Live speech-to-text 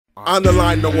I'm the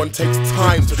line no one takes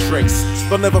time to trace.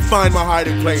 They'll never find my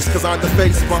hiding place, cause I'm the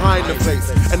face behind the face.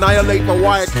 Annihilate my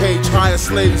wire cage, hire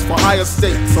slaves for higher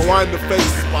stakes. So I'm the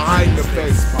face behind the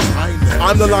face.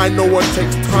 I'm the line no one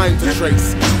takes time to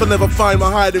trace. They'll never find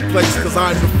my hiding place, cause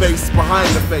I'm the face behind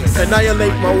the face.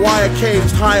 Annihilate my wire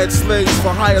cage, hired slaves for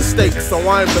higher stakes. So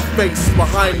I'm the face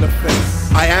behind the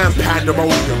face. I am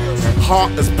pandemonium,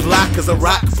 heart as black as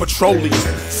Iraq petroleum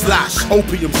 /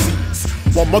 opium seeds.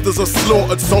 While mothers are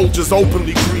slaughtered, soldiers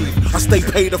openly grieve. I stay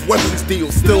paid off weapons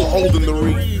deals, still holding the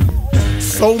reef.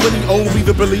 So many owe me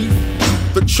the belief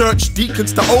the church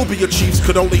deacons to Obia chiefs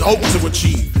could only hope to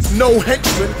achieve. No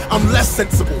henchmen, I'm less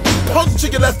sensible. Puncture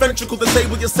your left ventricle,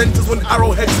 disable your centers when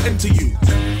arrowheads enter you.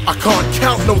 I can't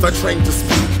count those I trained to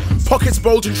speak. Pockets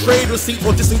bulging trade receipts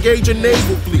while disengaging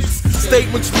naval fleets.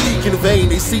 Statements leak in vain,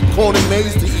 they seek corn and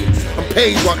maize to eat. I'm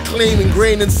paid while claiming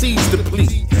grain and seeds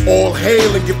deplete. All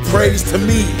hail and give praise to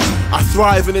me. I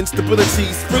thrive in instability,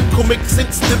 sprinkle mix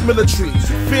instant military.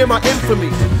 Fear my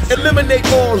infamy, eliminate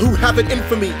all who have it in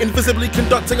for me. Invisibly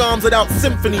conducting arms without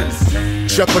symphonies.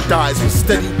 Jeopardize with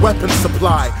steady weapon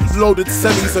supply. Loaded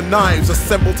semis and knives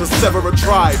assembled to sever a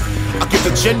tribe. I give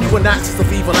the genuine access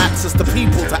of evil access to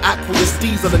people to aqueous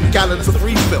diesel and gallons of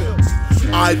refill.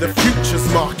 I, the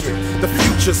future's market, the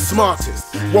future's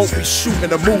smartest, won't be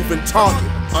shooting a moving target.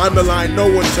 I'm the line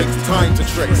no one takes time to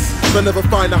trace. They'll never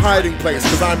find a hiding place,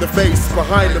 cause I'm the face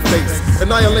behind the face.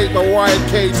 Annihilate my wired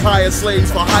cage, hire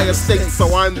slaves for higher stakes.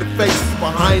 So I'm the face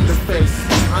behind the face.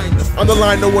 I'm the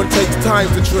line no one takes time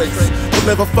to trace. They'll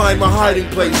never find my hiding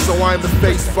place, so I'm the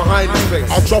face behind the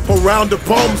face. I'll drop a round of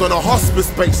bombs on a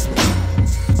hospice basement,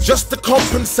 just to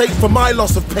compensate for my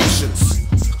loss of patience.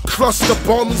 Cluster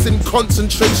bombs in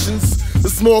concentrations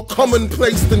is more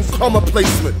commonplace than comma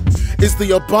placement. Is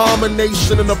the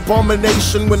abomination an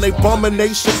abomination when they bomb a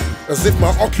nation? As if my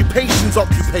occupation's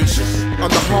occupation. I'm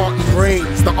the heart and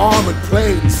brains, the armored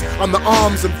planes. I'm the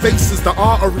arms and faces, the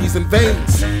arteries and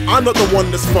veins. I'm not the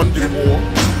one that's funding war.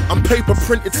 I'm paper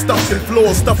printed, stuffed in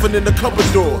floors, stuffing in the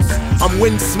cupboard doors. I'm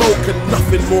wind, smoke and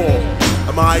nothing more.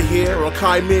 Am I here or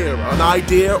chimera, an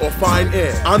idea or fine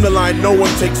air? I'm the line no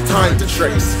one takes time to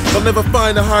trace. They'll never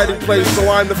find a hiding place, so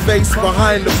I'm the face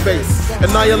behind the face.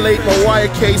 Annihilate my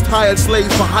wire-caged hired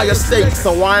slaves for higher stakes,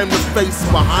 so I'm the face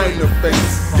behind the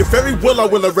face. Your very will I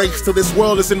will erase till this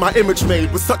world is in my image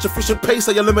made. With such efficient pace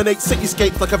I eliminate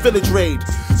cityscapes like a village raid.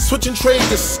 Switching trade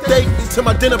to steak into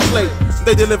my dinner plate.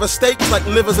 They deliver steaks like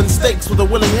livers and steaks with a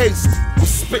willing haste. I'm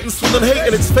spitting swilling hate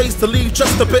in its face to leave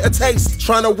just a bitter taste.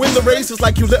 Trying to win the race is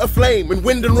like you lit a flame in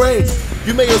wind and rain.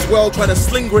 You may as well try to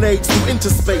sling grenades through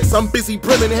interspace. I'm busy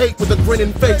brimming hate with a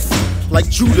grinning face, like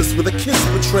Judas with a kiss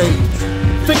betrayed.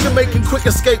 Think of making quick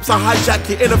escapes, I hijack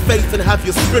your inner faith and have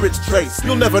your spirits traced.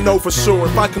 You'll never know for sure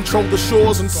if I control the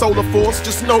shores and solar force.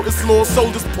 Just notice more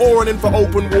soldiers pouring in for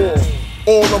open war.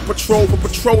 All on patrol for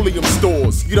petroleum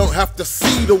stores. You don't have to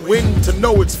see the wind to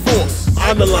know its force.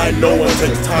 I'm the line no one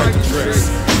takes time to trace.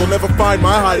 You'll never find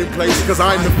my hiding place, cause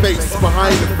I'm the face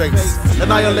behind the face.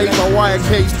 Annihilate my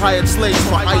wire-caged hired slaves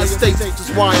for higher stakes, which is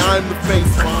why I'm the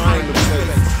face behind the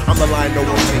face. I'm the line no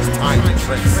one takes time to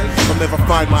trace. You'll never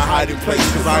find my hiding place,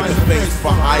 cause I'm the face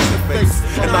behind the face.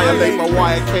 Annihilate my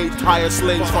wire-caged hired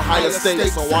slaves for higher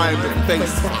stakes, so I'm the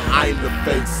face behind the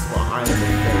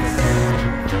face.